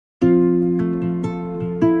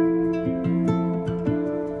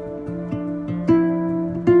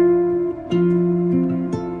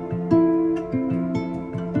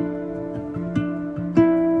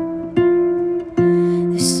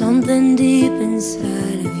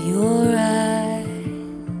inside of your eyes,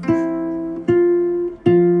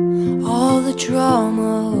 all the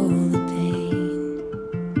drama, all the pain.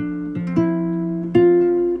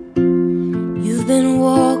 You've been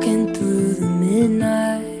walking through the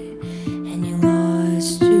midnight and you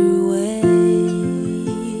lost your way.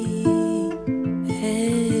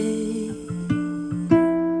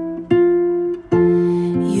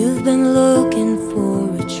 You've been looking for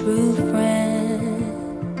a true friend,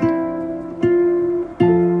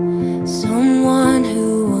 someone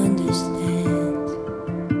who understands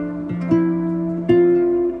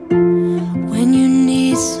when you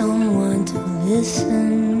need someone to listen.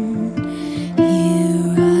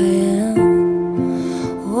 Here I am,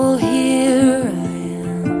 oh here I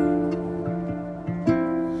am.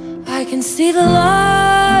 I can see the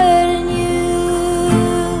light in you,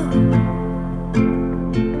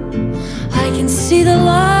 I can see the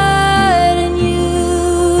light in you,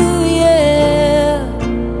 yeah.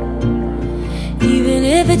 Even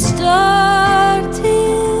if it's dark to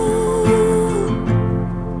you,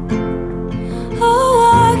 oh,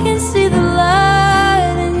 I can see the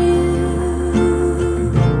light in you,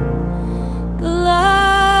 the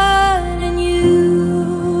light in you.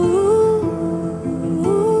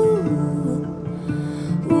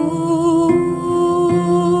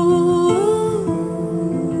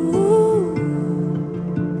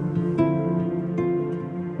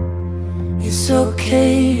 It's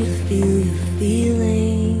okay to feel your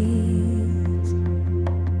feelings.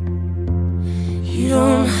 You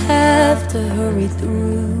don't have to hurry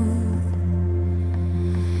through.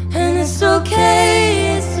 And it's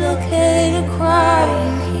okay to cry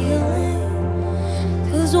your healing.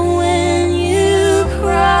 'Cause when you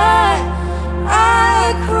cry,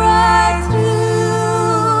 I cry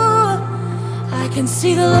too. I can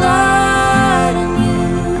see the light in you,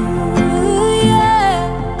 yeah.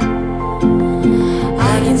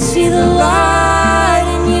 I can see the light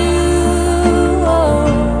in you, oh.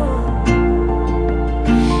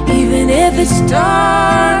 Even if it's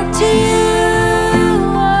dark to you,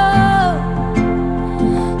 oh,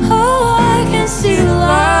 oh, I can see the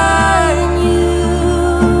light in you,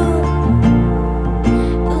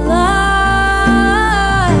 the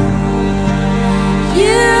light.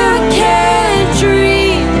 You can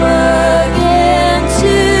dream again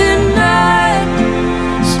tonight.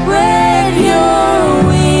 Spread your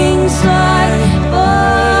wings like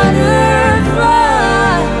butterfly.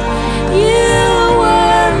 You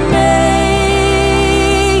were made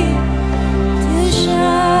to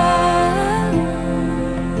shine.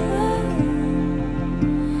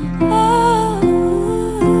 Oh.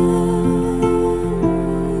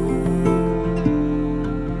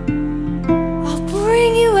 I'll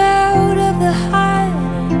bring you out of the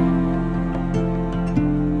hiding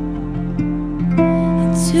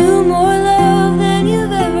into more love than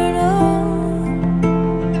you've ever known.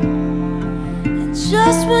 And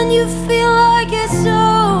just when you feel like it's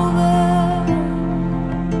over,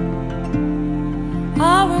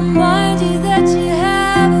 I'll remind you that you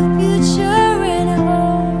have a future and a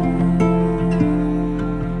home.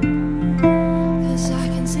 'Cause I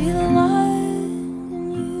can see the light in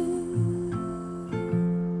you.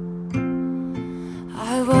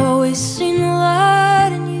 I've always seen the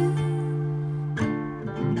light in you.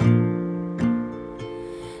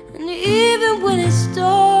 And even when it's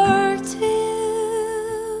dark,